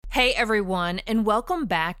Hey everyone, and welcome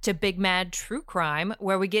back to Big Mad True Crime,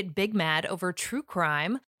 where we get big mad over true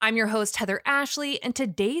crime. I'm your host, Heather Ashley, and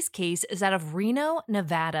today's case is out of Reno,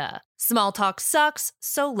 Nevada. Small talk sucks,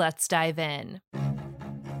 so let's dive in.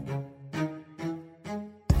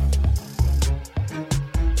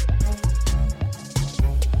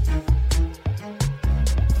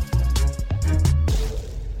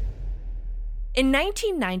 In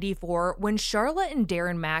 1994, when Charla and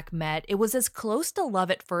Darren Mack met, it was as close to love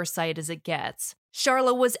at first sight as it gets.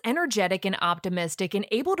 Charla was energetic and optimistic and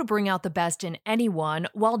able to bring out the best in anyone,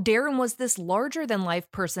 while Darren was this larger-than-life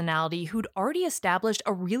personality who'd already established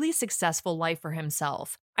a really successful life for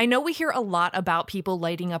himself. I know we hear a lot about people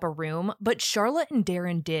lighting up a room, but Charla and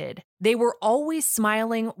Darren did. They were always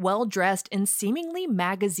smiling, well-dressed, and seemingly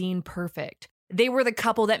magazine perfect. They were the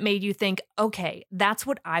couple that made you think, okay, that's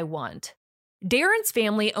what I want. Darren's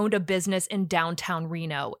family owned a business in downtown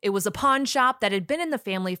Reno. It was a pawn shop that had been in the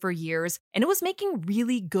family for years, and it was making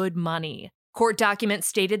really good money. Court documents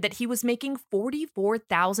stated that he was making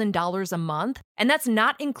 $44,000 a month, and that's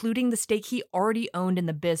not including the stake he already owned in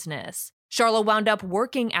the business. Charla wound up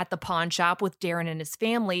working at the pawn shop with Darren and his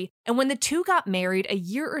family, and when the two got married a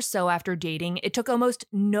year or so after dating, it took almost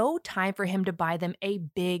no time for him to buy them a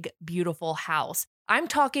big, beautiful house. I'm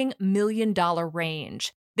talking million-dollar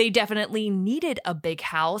range. They definitely needed a big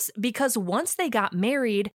house because once they got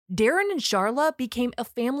married, Darren and Charla became a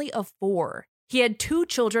family of 4. He had 2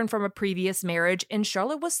 children from a previous marriage, and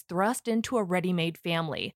Charla was thrust into a ready-made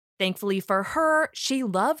family. Thankfully for her, she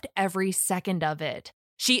loved every second of it.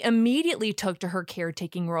 She immediately took to her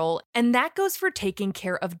caretaking role, and that goes for taking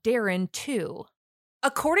care of Darren too.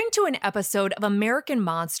 According to an episode of American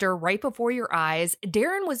Monster Right Before Your Eyes,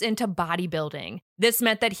 Darren was into bodybuilding. This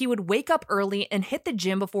meant that he would wake up early and hit the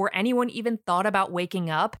gym before anyone even thought about waking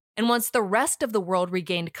up, and once the rest of the world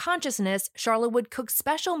regained consciousness, Charla would cook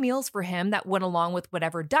special meals for him that went along with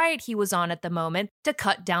whatever diet he was on at the moment to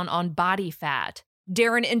cut down on body fat.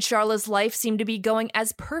 Darren and Charla's life seemed to be going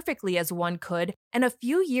as perfectly as one could, and a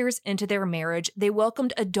few years into their marriage, they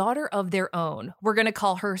welcomed a daughter of their own. We're going to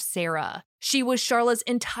call her Sarah. She was Charla's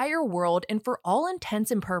entire world, and for all intents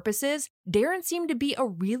and purposes, Darren seemed to be a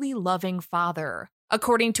really loving father.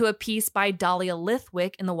 According to a piece by Dahlia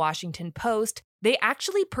Lithwick in the Washington Post, they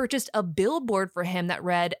actually purchased a billboard for him that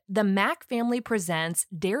read, "The Mack Family Presents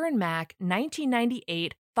Darren Mack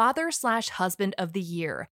 1998 Father/Husband of the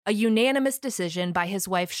Year, a unanimous decision by his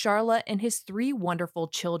wife Charla and his 3 wonderful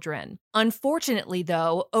children." Unfortunately,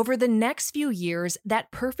 though, over the next few years, that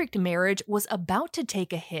perfect marriage was about to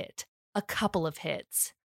take a hit. A couple of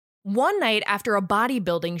hits. One night after a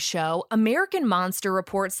bodybuilding show, American Monster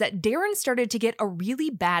reports that Darren started to get a really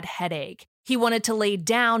bad headache. He wanted to lay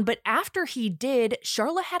down, but after he did,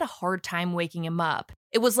 Charla had a hard time waking him up.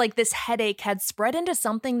 It was like this headache had spread into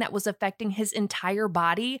something that was affecting his entire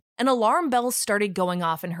body, and alarm bells started going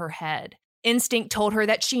off in her head. Instinct told her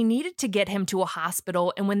that she needed to get him to a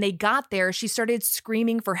hospital, and when they got there, she started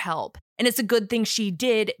screaming for help. And it's a good thing she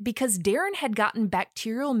did, because Darren had gotten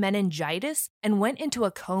bacterial meningitis and went into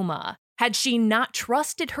a coma. Had she not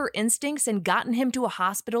trusted her instincts and gotten him to a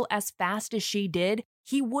hospital as fast as she did,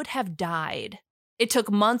 he would have died. It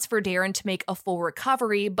took months for Darren to make a full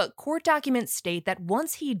recovery, but court documents state that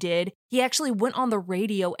once he did, he actually went on the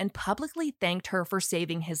radio and publicly thanked her for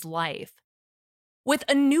saving his life. With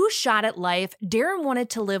a new shot at life, Darren wanted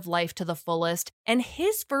to live life to the fullest, and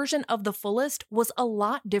his version of the fullest was a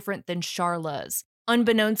lot different than Charla's.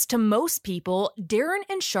 Unbeknownst to most people, Darren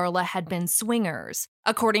and Charla had been swingers.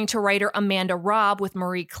 According to writer Amanda Robb with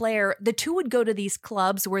Marie Claire, the two would go to these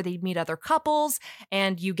clubs where they'd meet other couples,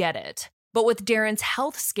 and you get it. But with Darren's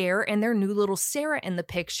health scare and their new little Sarah in the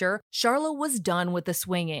picture, Charla was done with the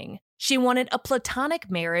swinging. She wanted a platonic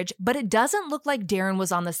marriage, but it doesn't look like Darren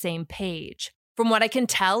was on the same page. From what I can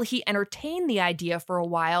tell, he entertained the idea for a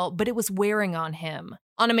while, but it was wearing on him.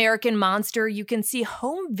 On American Monster, you can see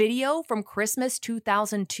home video from Christmas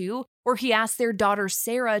 2002, where he asked their daughter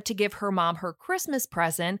Sarah to give her mom her Christmas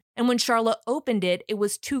present, and when Charla opened it, it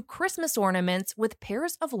was 2 Christmas ornaments with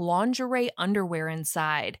pairs of lingerie underwear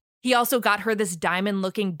inside. He also got her this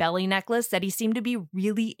diamond-looking belly necklace that he seemed to be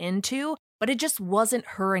really into, but it just wasn't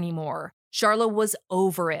her anymore. Charla was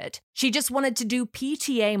over it. She just wanted to do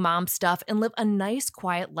PTA mom stuff and live a nice,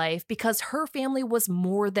 quiet life because her family was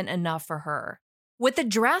more than enough for her. With the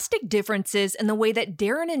drastic differences in the way that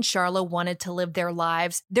Darren and Charla wanted to live their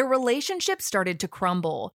lives, their relationship started to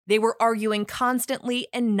crumble. They were arguing constantly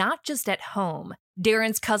and not just at home.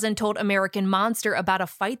 Darren's cousin told American Monster about a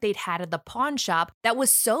fight they'd had at the pawn shop that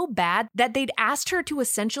was so bad that they'd asked her to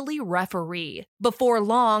essentially referee. Before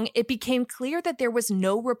long, it became clear that there was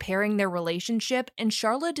no repairing their relationship, and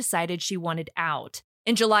Charla decided she wanted out.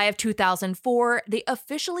 In July of 2004, they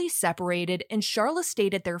officially separated, and Charla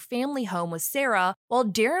stayed at their family home with Sarah while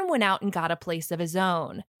Darren went out and got a place of his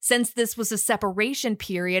own. Since this was a separation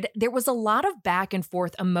period, there was a lot of back and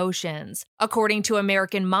forth emotions. According to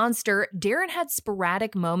American Monster, Darren had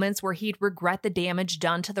sporadic moments where he'd regret the damage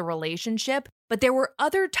done to the relationship, but there were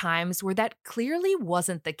other times where that clearly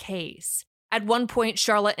wasn't the case. At one point,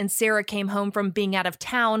 Charlotte and Sarah came home from being out of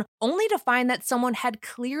town only to find that someone had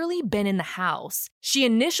clearly been in the house. She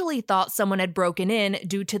initially thought someone had broken in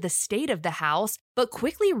due to the state of the house, but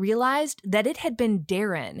quickly realized that it had been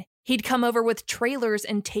Darren. He'd come over with trailers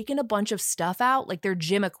and taken a bunch of stuff out, like their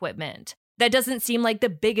gym equipment. That doesn't seem like the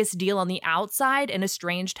biggest deal on the outside, an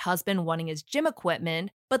estranged husband wanting his gym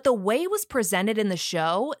equipment, but the way it was presented in the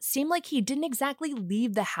show seemed like he didn't exactly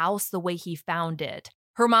leave the house the way he found it.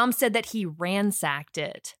 Her mom said that he ransacked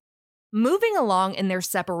it. Moving along in their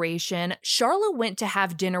separation, Charla went to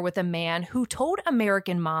have dinner with a man who told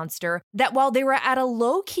American Monster that while they were at a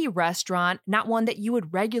low-key restaurant, not one that you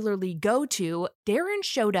would regularly go to, Darren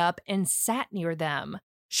showed up and sat near them.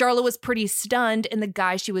 Charla was pretty stunned, and the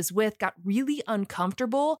guy she was with got really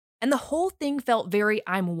uncomfortable, and the whole thing felt very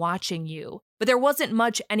 "I'm watching you," but there wasn't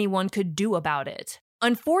much anyone could do about it.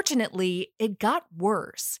 Unfortunately, it got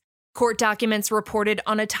worse. Court documents reported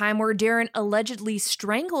on a time where Darren allegedly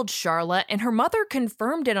strangled Charla, and her mother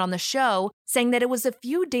confirmed it on the show, saying that it was a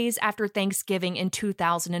few days after Thanksgiving in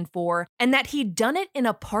 2004 and that he'd done it in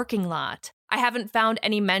a parking lot. I haven't found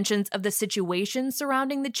any mentions of the situation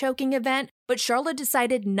surrounding the choking event, but Charla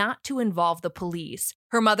decided not to involve the police.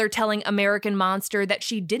 Her mother telling American Monster that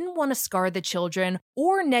she didn't want to scar the children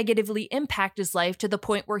or negatively impact his life to the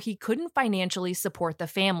point where he couldn't financially support the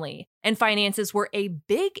family. And finances were a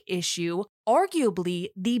big issue, arguably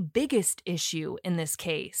the biggest issue in this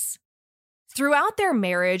case. Throughout their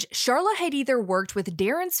marriage, Charla had either worked with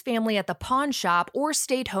Darren's family at the pawn shop or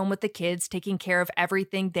stayed home with the kids, taking care of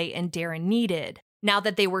everything they and Darren needed. Now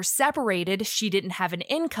that they were separated, she didn't have an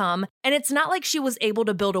income, and it's not like she was able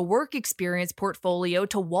to build a work experience portfolio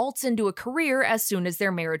to waltz into a career as soon as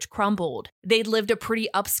their marriage crumbled. They'd lived a pretty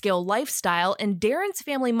upscale lifestyle, and Darren's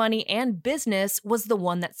family money and business was the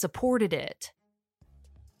one that supported it.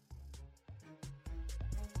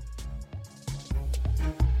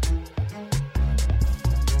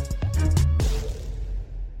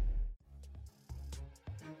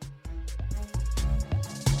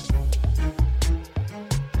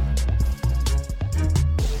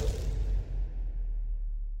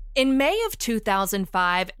 In May of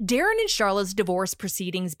 2005, Darren and Charla's divorce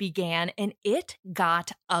proceedings began, and it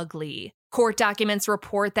got ugly. Court documents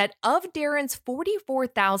report that of Darren's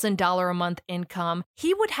 $44,000 a month income,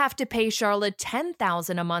 he would have to pay Charla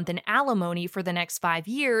 $10,000 a month in alimony for the next 5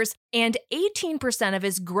 years, and 18% of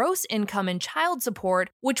his gross income in child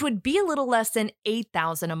support, which would be a little less than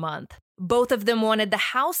 $8,000 a month. Both of them wanted the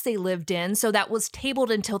house they lived in, so that was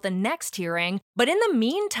tabled until the next hearing. But in the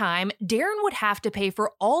meantime, Darren would have to pay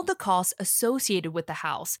for all the costs associated with the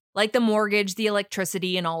house, like the mortgage, the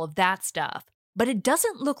electricity, and all of that stuff. But it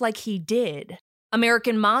doesn't look like he did.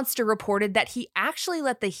 American Monster reported that he actually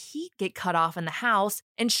let the heat get cut off in the house,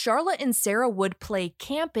 and Charla and Sarah would play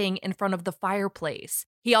camping in front of the fireplace.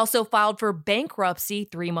 He also filed for bankruptcy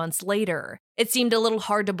 3 months later. It seemed a little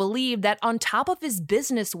hard to believe that on top of his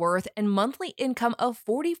business worth and monthly income of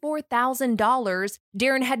 $44,000,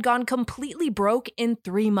 Darren had gone completely broke in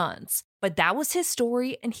 3 months. But that was his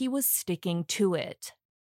story, and he was sticking to it.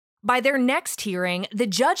 By their next hearing, the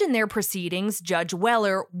judge in their proceedings, Judge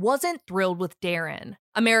Weller, wasn't thrilled with Darren.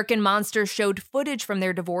 American Monster showed footage from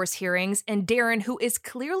their divorce hearings, and Darren, who is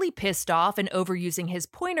clearly pissed off and overusing his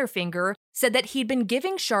pointer finger, said that he'd been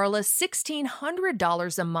giving Charla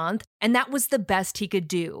 $1,600 a month, and that was the best he could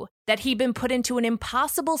do, that he'd been put into an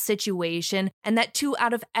impossible situation, and that 2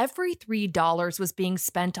 out of every $3 was being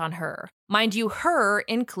spent on her. Mind you, her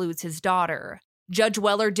includes his daughter. Judge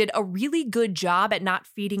Weller did a really good job at not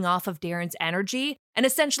feeding off of Darren's energy and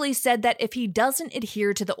essentially said that if he doesn't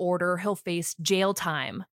adhere to the order, he'll face jail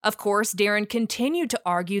time. Of course, Darren continued to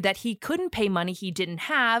argue that he couldn't pay money he didn't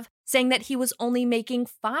have, saying that he was only making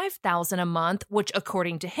 $5,000 a month, which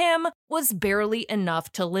according to him was barely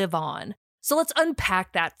enough to live on. So let's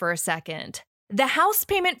unpack that for a second. The house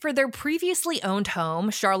payment for their previously owned home,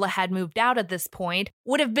 Charla had moved out at this point,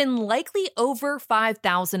 would have been likely over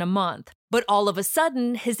 $5,000 a month. But all of a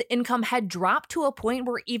sudden, his income had dropped to a point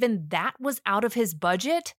where even that was out of his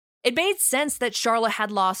budget. It made sense that Charla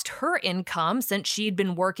had lost her income since she'd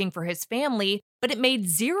been working for his family, but it made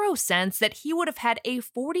zero sense that he would have had a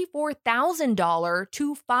 $44,000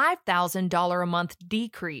 to $5,000 a month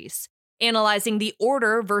decrease. Analyzing the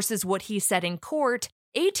order versus what he said in court,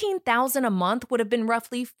 $18,000 a month would have been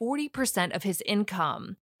roughly 40% of his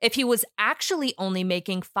income. If he was actually only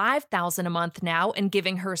making $5,000 a month now and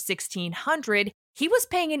giving her $1,600, he was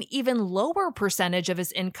paying an even lower percentage of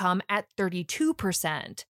his income at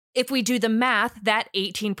 32%. If we do the math, that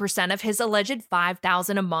 18% of his alleged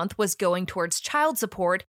 $5,000 a month was going towards child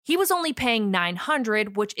support. He was only paying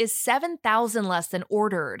 $900, which is $7,000 less than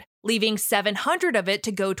ordered, leaving $700 of it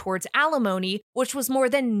to go towards alimony, which was more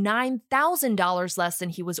than $9,000 less than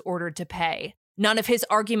he was ordered to pay. None of his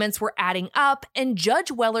arguments were adding up, and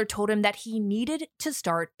Judge Weller told him that he needed to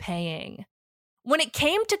start paying. When it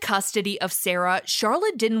came to custody of Sarah,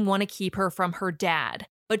 Charlotte didn't want to keep her from her dad,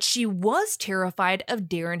 but she was terrified of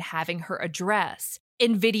Darren having her address.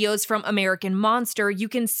 In videos from American Monster, you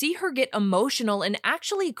can see her get emotional and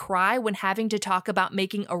actually cry when having to talk about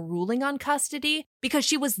making a ruling on custody because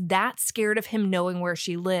she was that scared of him knowing where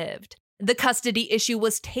she lived. The custody issue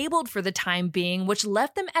was tabled for the time being, which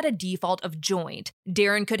left them at a default of joint.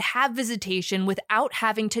 Darren could have visitation without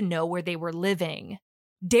having to know where they were living.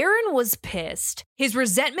 Darren was pissed. His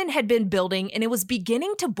resentment had been building and it was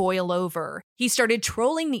beginning to boil over. He started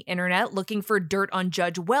trolling the internet looking for dirt on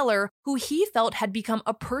Judge Weller, who he felt had become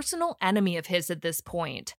a personal enemy of his at this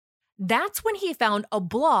point. That's when he found a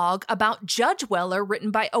blog about Judge Weller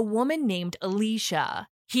written by a woman named Alicia.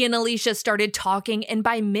 He and Alicia started talking, and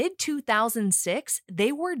by mid-2006,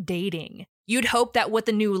 they were dating. You'd hope that with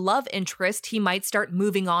a new love interest, he might start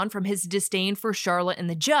moving on from his disdain for Charlotte and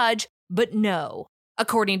the judge, but no.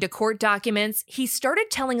 According to court documents, he started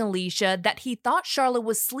telling Alicia that he thought Charlotte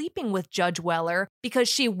was sleeping with Judge Weller because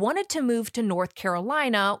she wanted to move to North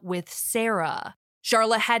Carolina with Sarah.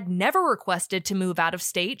 Charla had never requested to move out of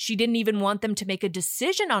state. She didn't even want them to make a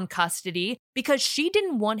decision on custody because she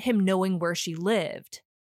didn't want him knowing where she lived.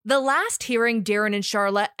 The last hearing Darren and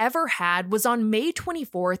Charla ever had was on May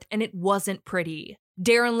 24th, and it wasn't pretty.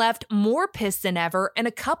 Darren left more pissed than ever, and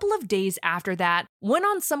a couple of days after that, went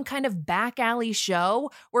on some kind of back alley show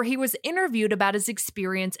where he was interviewed about his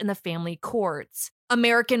experience in the family courts.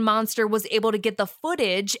 American Monster was able to get the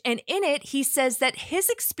footage, and in it, he says that his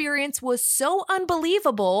experience was so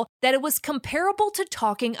unbelievable that it was comparable to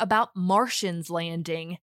talking about Martians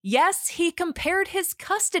landing. Yes, he compared his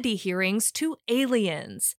custody hearings to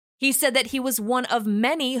aliens. He said that he was one of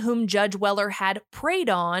many whom Judge Weller had preyed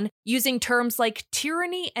on, using terms like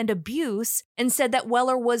tyranny and abuse, and said that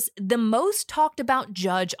Weller was the most talked about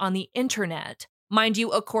judge on the internet. Mind you,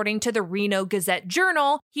 according to the Reno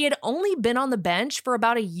Gazette-Journal, he had only been on the bench for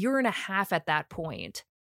about a year and a half at that point.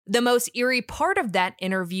 The most eerie part of that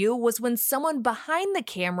interview was when someone behind the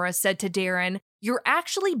camera said to Darren, "You're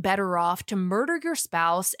actually better off to murder your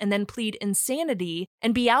spouse and then plead insanity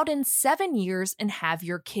and be out in 7 years and have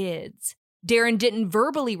your kids." Darren didn't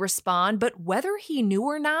verbally respond, but whether he knew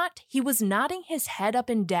or not, he was nodding his head up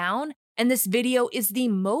and down, and this video is the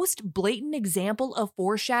most blatant example of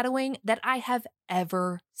foreshadowing that I have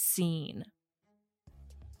ever seen.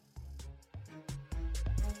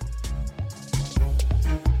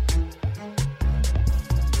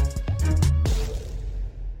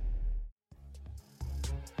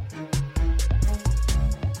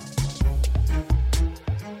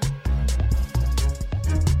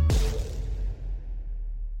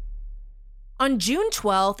 On June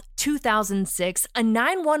 12, 2006, a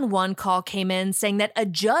 911 call came in saying that a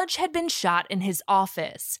judge had been shot in his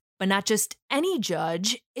office. But not just any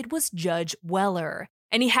judge, it was Judge Weller.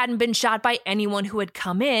 And he hadn't been shot by anyone who had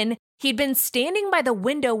come in. He'd been standing by the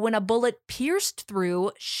window when a bullet pierced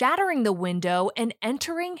through, shattering the window and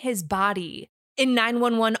entering his body. In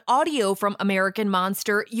 911 audio from American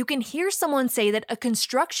Monster, you can hear someone say that a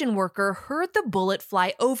construction worker heard the bullet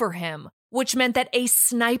fly over him, which meant that a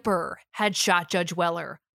sniper had shot Judge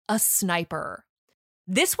Weller. A sniper.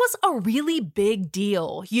 This was a really big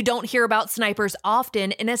deal. You don't hear about snipers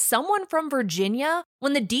often, and as someone from Virginia,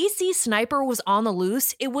 when the DC sniper was on the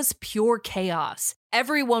loose, it was pure chaos.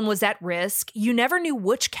 Everyone was at risk, you never knew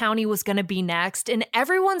which county was going to be next, and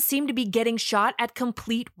everyone seemed to be getting shot at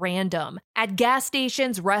complete random. At gas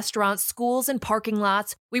stations, restaurants, schools, and parking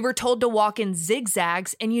lots, we were told to walk in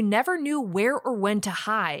zigzags, and you never knew where or when to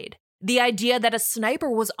hide. The idea that a sniper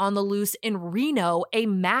was on the loose in Reno, a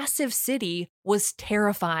massive city, was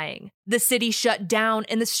terrifying. The city shut down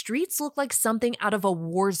and the streets looked like something out of a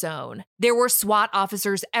war zone. There were SWAT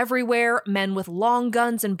officers everywhere, men with long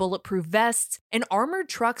guns and bulletproof vests, and armored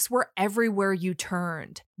trucks were everywhere you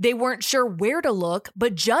turned. They weren't sure where to look,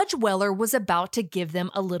 but Judge Weller was about to give them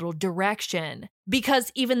a little direction.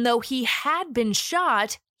 Because even though he had been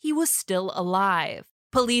shot, he was still alive.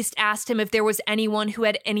 Police asked him if there was anyone who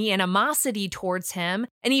had any animosity towards him,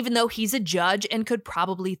 and even though he's a judge and could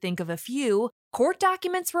probably think of a few, court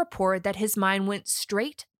documents report that his mind went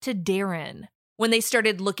straight to Darren. When they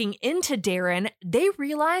started looking into Darren, they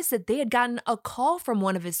realized that they had gotten a call from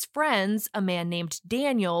one of his friends, a man named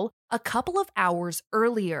Daniel, a couple of hours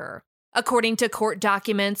earlier. According to court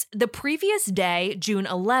documents, the previous day, June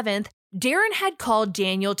 11th, Darren had called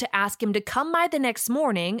Daniel to ask him to come by the next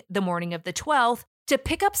morning, the morning of the 12th, to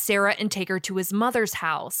pick up Sarah and take her to his mother's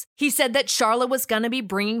house. He said that Charla was going to be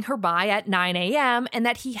bringing her by at 9 a.m. and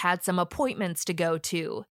that he had some appointments to go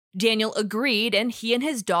to. Daniel agreed, and he and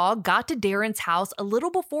his dog got to Darren's house a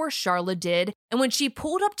little before Charla did, and when she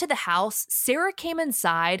pulled up to the house, Sarah came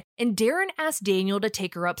inside, and Darren asked Daniel to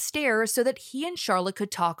take her upstairs so that he and Charla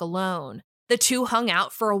could talk alone. The two hung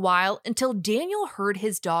out for a while until Daniel heard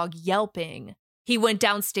his dog yelping. He went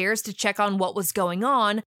downstairs to check on what was going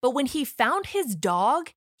on, but when he found his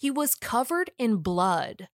dog, he was covered in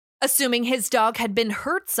blood. Assuming his dog had been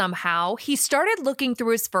hurt somehow, he started looking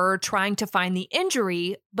through his fur trying to find the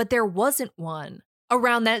injury, but there wasn't one.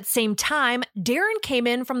 Around that same time, Darren came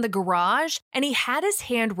in from the garage and he had his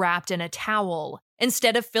hand wrapped in a towel.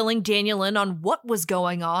 Instead of filling Daniel in on what was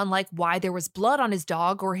going on, like why there was blood on his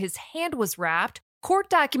dog or his hand was wrapped, court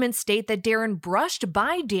documents state that Darren brushed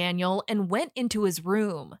by Daniel and went into his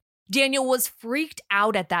room. Daniel was freaked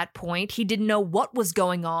out at that point. He didn't know what was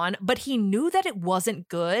going on, but he knew that it wasn't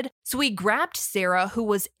good. So he grabbed Sarah, who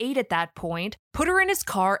was 8 at that point, put her in his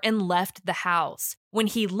car, and left the house. When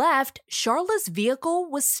he left, Charla's vehicle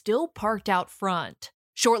was still parked out front.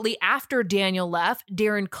 Shortly after Daniel left,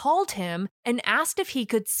 Darren called him and asked if he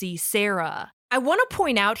could see Sarah. I want to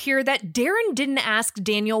point out here that Darren didn't ask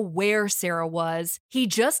Daniel where Sarah was. He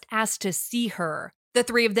just asked to see her. The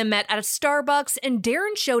three of them met at a Starbucks, and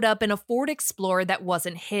Darren showed up in a Ford Explorer that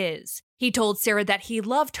wasn't his. He told Sarah that he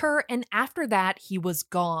loved her, and after that, he was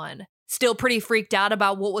gone. Still pretty freaked out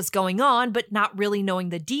about what was going on, but not really knowing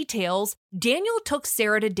the details, Daniel took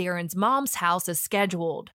Sarah to Darren's mom's house as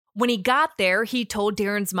scheduled. When he got there, he told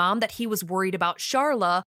Darren's mom that he was worried about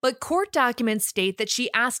Charla, but court documents state that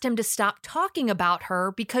she asked him to stop talking about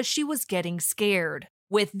her because she was getting scared.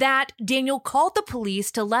 With that, Daniel called the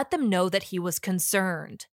police to let them know that he was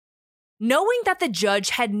concerned. Knowing that the judge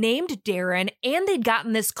had named Darren and they'd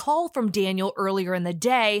gotten this call from Daniel earlier in the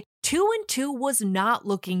day, 2 and 2 was not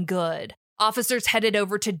looking good. Officers headed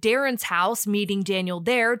over to Darren's house, meeting Daniel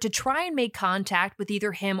there to try and make contact with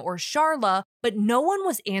either him or Charla, but no one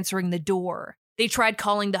was answering the door. They tried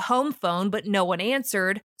calling the home phone, but no one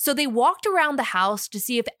answered, so they walked around the house to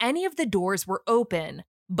see if any of the doors were open,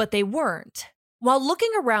 but they weren't. While looking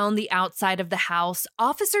around the outside of the house,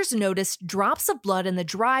 officers noticed drops of blood in the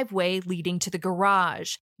driveway leading to the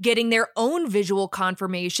garage. Getting their own visual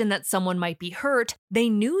confirmation that someone might be hurt, they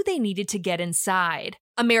knew they needed to get inside.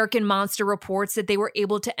 American Monster reports that they were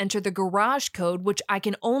able to enter the garage code, which I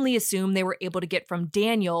can only assume they were able to get from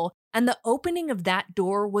Daniel, and the opening of that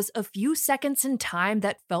door was a few seconds in time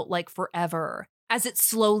that felt like forever. As it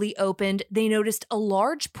slowly opened, they noticed a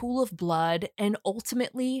large pool of blood and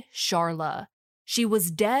ultimately Charla. She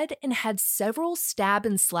was dead and had several stab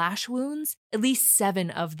and slash wounds, at least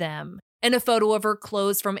 7 of them. In a photo of her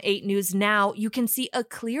clothes from 8 News Now, you can see a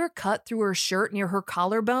clear cut through her shirt near her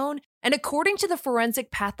collarbone, and according to the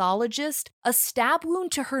forensic pathologist, a stab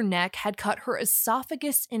wound to her neck had cut her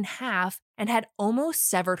esophagus in half and had almost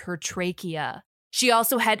severed her trachea. She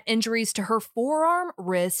also had injuries to her forearm,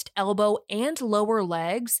 wrist, elbow, and lower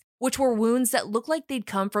legs, which were wounds that looked like they'd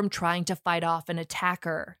come from trying to fight off an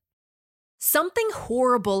attacker. Something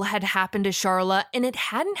horrible had happened to Charla, and it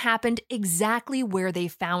hadn't happened exactly where they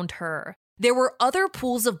found her. There were other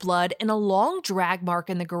pools of blood and a long drag mark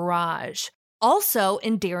in the garage. Also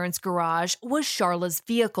in Darren's garage was Charla's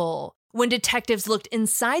vehicle. When detectives looked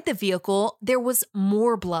inside the vehicle, there was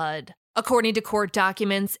more blood. According to court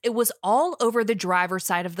documents, it was all over the driver's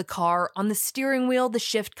side of the car, on the steering wheel, the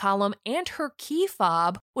shift column, and her key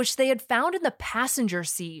fob, which they had found in the passenger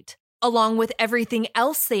seat. Along with everything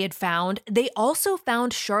else they had found, they also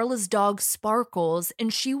found Charla's dog Sparkles,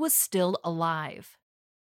 and she was still alive.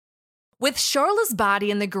 With Charla's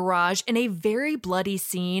body in the garage in a very bloody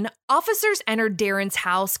scene, officers entered Darren's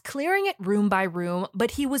house, clearing it room by room,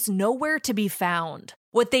 but he was nowhere to be found.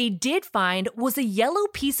 What they did find was a yellow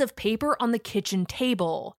piece of paper on the kitchen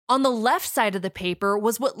table. On the left side of the paper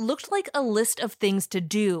was what looked like a list of things to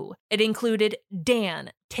do. It included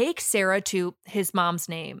Dan, take Sarah to his mom's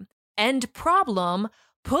name. End problem,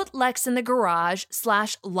 put Lex in the garage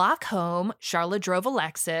 / lock home, Charla drove a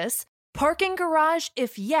Lexus. Parking garage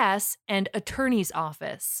if yes, and attorney's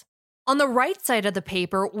office. On the right side of the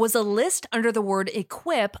paper was a list under the word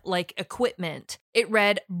equip, like equipment. It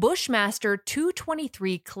read Bushmaster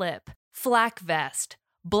 223 clip, flak vest,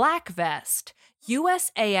 black vest,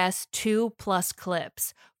 USAS 2 plus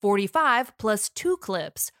clips, 45 plus 2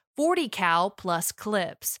 clips, 40 cal plus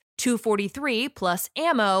clips, 243 plus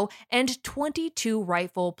ammo, and 22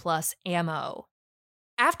 rifle plus ammo.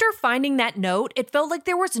 After finding that note, it felt like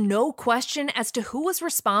there was no question as to who was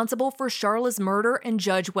responsible for Charla's murder and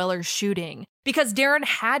Judge Weller's shooting, because Darren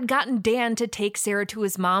had gotten Dan to take Sarah to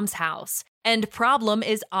his mom's house. End problem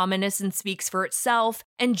is ominous and speaks for itself,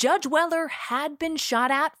 and Judge Weller had been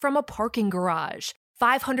shot at from a parking garage,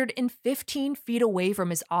 515 feet away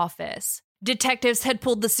from his office. Detectives had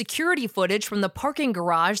pulled the security footage from the parking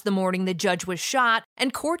garage the morning the judge was shot,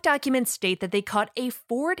 and court documents state that they caught a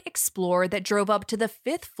Ford Explorer that drove up to the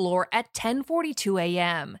 5th floor at 10:42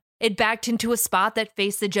 a.m. It backed into a spot that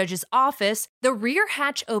faced the judge's office, the rear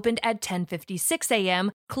hatch opened at 10:56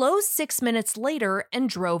 a.m., closed 6 minutes later, and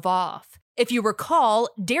drove off. If you recall,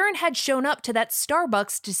 Darren had shown up to that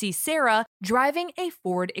Starbucks to see Sarah driving a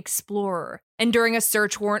Ford Explorer. And during a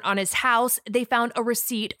search warrant on his house, they found a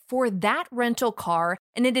receipt for that rental car,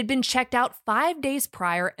 and it had been checked out 5 days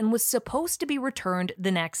prior and was supposed to be returned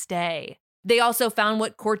the next day. They also found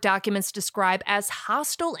what court documents describe as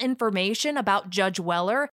hostile information about Judge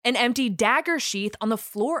Weller, an empty dagger sheath on the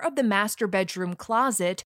floor of the master bedroom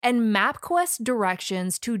closet, and MapQuest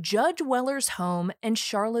directions to Judge Weller's home and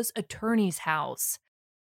Charla's attorney's house.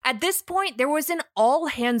 At this point, there was an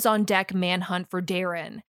all-hands-on-deck manhunt for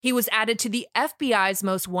Darren. He was added to the FBI's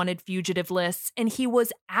most wanted fugitive lists, and he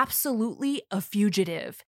was absolutely a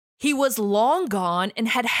fugitive. He was long gone and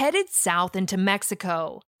had headed south into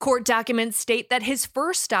Mexico. Court documents state that his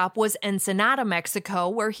first stop was Ensenada, Mexico,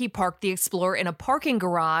 where he parked the Explorer in a parking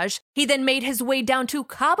garage. He then made his way down to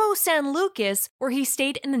Cabo San Lucas, where he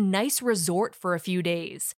stayed in a nice resort for a few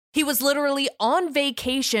days. He was literally on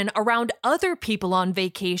vacation around other people on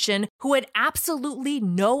vacation who had absolutely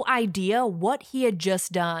no idea what he had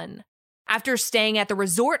just done. After staying at the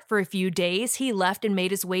resort for a few days, he left and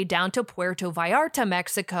made his way down to Puerto Vallarta,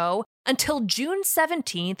 Mexico, until June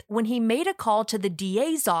 17th when he made a call to the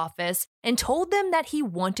DA's office and told them that he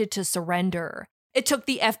wanted to surrender. It took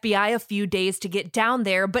the FBI a few days to get down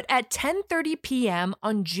there, but at 10:30 p.m.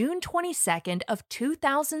 on June 22nd of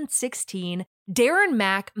 2016, Darren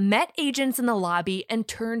Mack met agents in the lobby and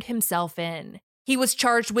turned himself in. He was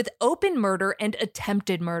charged with open murder and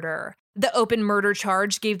attempted murder. The open murder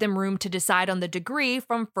charge gave them room to decide on the degree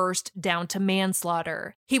from first down to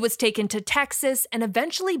manslaughter. He was taken to Texas and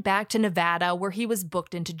eventually back to Nevada, where he was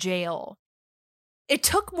booked into jail. It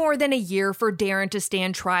took more than a year for Darren to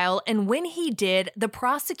stand trial, and when he did, the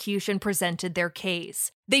prosecution presented their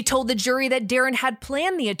case. They told the jury that Darren had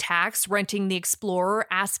planned the attacks, renting the Explorer,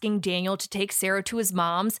 asking Daniel to take Sarah to his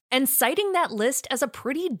mom's, and citing that list as a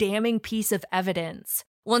pretty damning piece of evidence.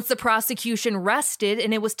 Once the prosecution rested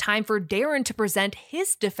and it was time for Darren to present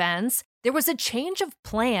his defense, there was a change of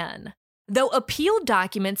plan. Though appeal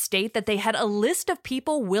documents state that they had a list of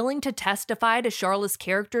people willing to testify to Charla's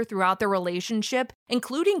character throughout their relationship,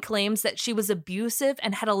 including claims that she was abusive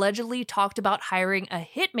and had allegedly talked about hiring a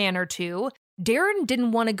hitman or two, Darren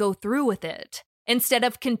didn't want to go through with it. Instead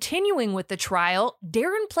of continuing with the trial,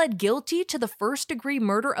 Darren pled guilty to the first-degree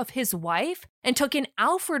murder of his wife and took an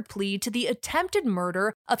Alford plea to the attempted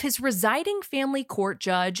murder of his residing family court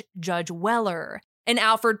judge, Judge Weller. An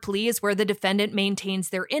Alford plea is where the defendant maintains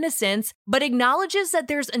their innocence, but acknowledges that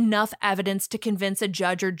there's enough evidence to convince a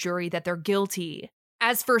judge or jury that they're guilty.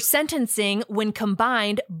 As for sentencing, when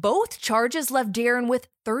combined, both charges left Darren with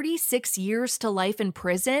 36 years to life in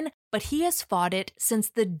prison, but he has fought it since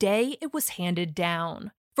the day it was handed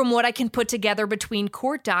down. From what I can put together between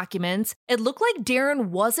court documents, it looked like Darren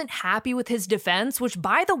wasn't happy with his defense, which,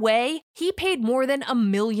 by the way, he paid more than $1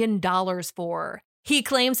 million for. He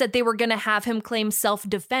claims that they were going to have him claim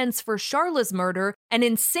self-defense for Charla's murder and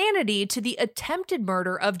insanity to the attempted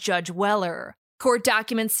murder of Judge Weller. Court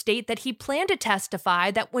documents state that he planned to testify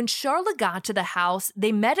that when Charla got to the house,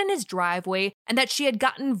 they met in his driveway and that she had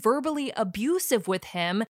gotten verbally abusive with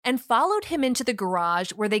him and followed him into the garage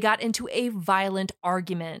where they got into a violent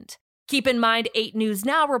argument. Keep in mind, 8 News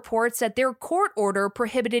Now reports that their court order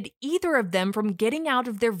prohibited either of them from getting out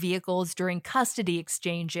of their vehicles during custody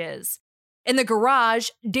exchanges. In the garage,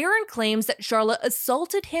 Darren claims that Charla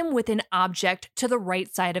assaulted him with an object to the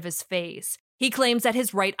right side of his face. He claims that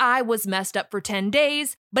his right eye was messed up for 10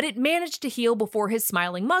 days, but it managed to heal before his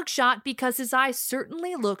smiling mugshot because his eye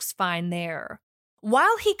certainly looks fine there.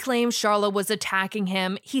 While he claims Charla was attacking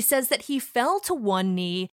him, he says that he fell to one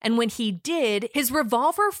knee, and when he did, his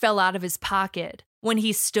revolver fell out of his pocket. When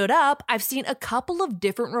he stood up, I've seen a couple of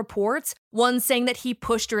different reports, one saying that he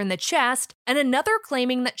pushed her in the chest, and another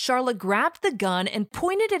claiming that Charla grabbed the gun and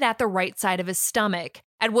pointed it at the right side of his stomach,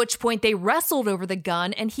 at which point they wrestled over the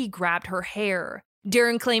gun and he grabbed her hair.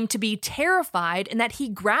 Darren claimed to be terrified and that he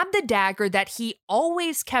grabbed the dagger that he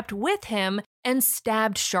always kept with him and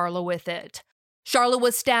stabbed Charla with it. Charla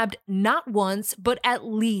was stabbed not once, but at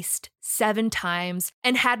least 7 times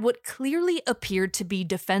and had what clearly appeared to be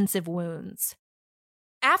defensive wounds.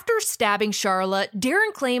 After stabbing Charla,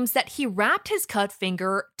 Darren claims that he wrapped his cut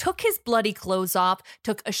finger, took his bloody clothes off,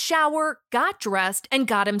 took a shower, got dressed, and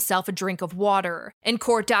got himself a drink of water. In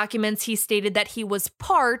court documents, he stated that he was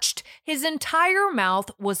parched. His entire mouth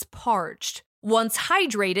was parched. Once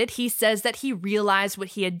hydrated, he says that he realized what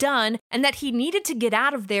he had done and that he needed to get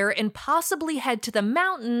out of there and possibly head to the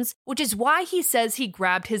mountains, which is why he says he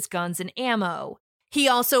grabbed his guns and ammo. He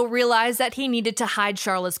also realized that he needed to hide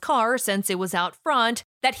Charla's car since it was out front,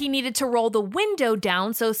 that he needed to roll the window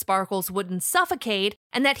down so Sparkles wouldn't suffocate,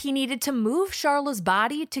 and that he needed to move Charla's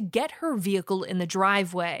body to get her vehicle in the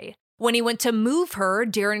driveway. When he went to move her,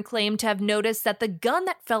 Darren claimed to have noticed that the gun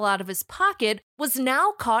that fell out of his pocket was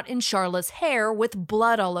now caught in Charla's hair with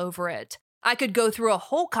blood all over it. I could go through a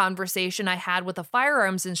whole conversation I had with a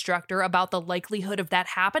firearms instructor about the likelihood of that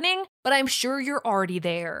happening, but I'm sure you're already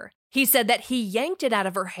there. He said that he yanked it out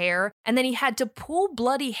of her hair, and then he had to pull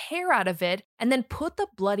bloody hair out of it and then put the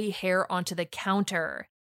bloody hair onto the counter.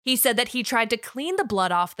 He said that he tried to clean the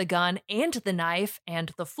blood off the gun and the knife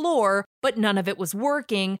and the floor, but none of it was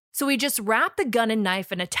working, so he just wrapped the gun and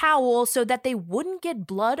knife in a towel so that they wouldn't get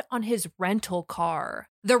blood on his rental car.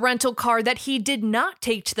 The rental car that he did not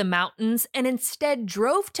take to the mountains and instead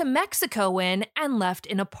drove to Mexico in and left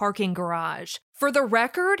in a parking garage. For the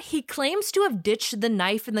record, he claims to have ditched the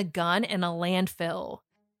knife and the gun in a landfill.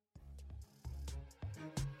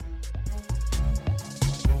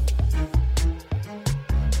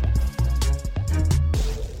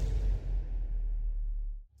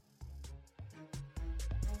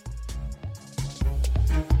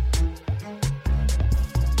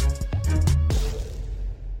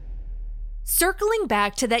 Circling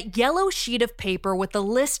back to that yellow sheet of paper with the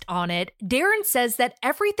list on it, Darren says that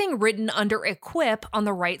everything written under equip on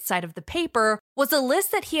the right side of the paper was a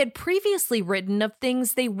list that he had previously written of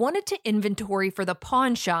things they wanted to inventory for the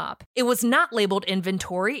pawn shop. It was not labeled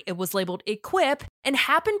inventory, it was labeled equip, and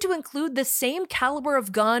happened to include the same caliber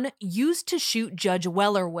of gun used to shoot Judge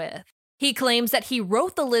Weller with. He claims that he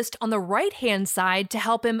wrote the list on the right-hand side to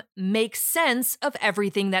help him make sense of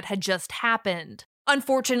everything that had just happened.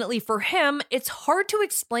 Unfortunately for him, it's hard to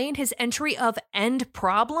explain his entry of end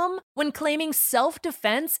problem when claiming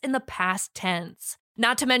self-defense in the past tense.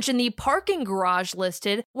 Not to mention the parking garage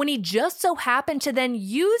listed when he just so happened to then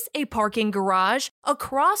use a parking garage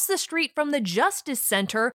across the street from the Justice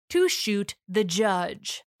Center to shoot the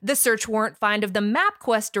judge. The search warrant find of the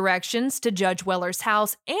MapQuest directions to Judge Weller's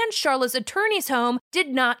house and Charla's attorney's home did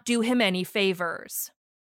not do him any favors.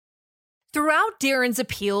 Throughout Darren's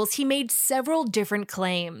appeals, he made several different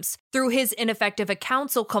claims. Through his ineffective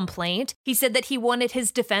counsel complaint, he said that he wanted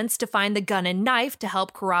his defense to find the gun and knife to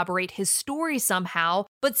help corroborate his story somehow,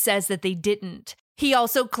 but says that they didn't. He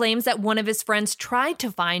also claims that one of his friends tried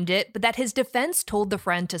to find it, but that his defense told the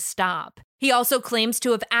friend to stop. He also claims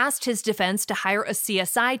to have asked his defense to hire a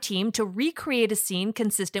CSI team to recreate a scene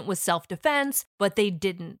consistent with self-defense, but they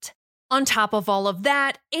didn't. On top of all of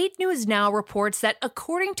that, 8 News Now reports that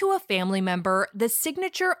according to a family member, the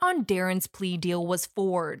signature on Darren's plea deal was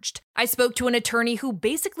forged. I spoke to an attorney who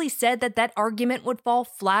basically said that that argument would fall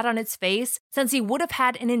flat on its face since he would have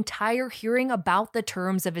had an entire hearing about the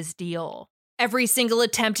terms of his deal. Every single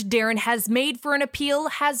attempt Darren has made for an appeal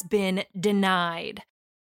has been denied.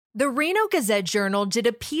 The Reno Gazette-Journal did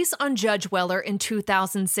a piece on Judge Weller in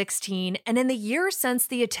 2016, and in the years since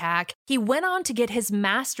the attack, he went on to get his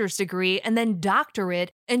master's degree and then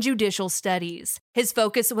doctorate in judicial studies. His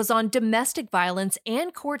focus was on domestic violence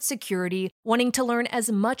and court security, wanting to learn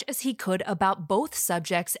as much as he could about both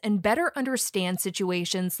subjects and better understand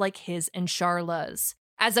situations like his and Charla's.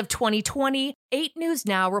 As of 2020, 8 News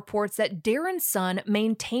Now reports that Darren's son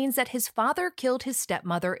maintains that his father killed his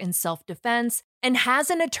stepmother in self-defense and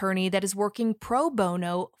has an attorney that is working pro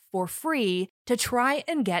bono for free to try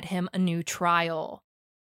and get him a new trial.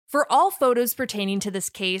 For all photos pertaining to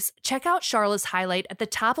this case, check out Charla's highlight at the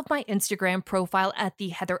top of my Instagram profile at the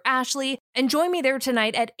Heather Ashley, and join me there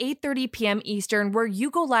tonight at 8:30 p.m. Eastern, where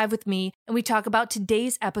you go live with me and we talk about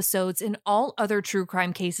today's episodes and all other true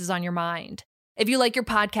crime cases on your mind. If you like your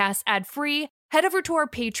podcast ad-free, head over to our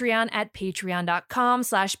Patreon at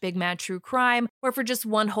patreon.com/BigMadTrueCrime, where for just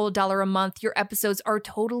 $1 whole a month, your episodes are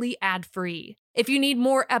totally ad-free. If you need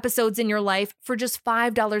more episodes in your life, for just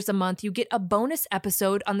 $5 a month, you get a bonus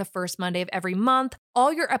episode on the first Monday of every month.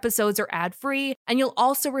 All your episodes are ad-free, and you'll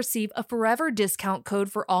also receive a forever discount code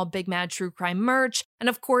for all Big Mad True Crime merch. And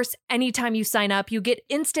of course, anytime you sign up, you get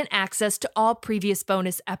instant access to all previous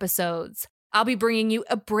bonus episodes. I'll be bringing you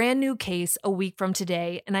a brand new case a week from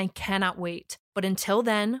today, and I cannot wait. But until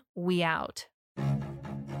then, we out.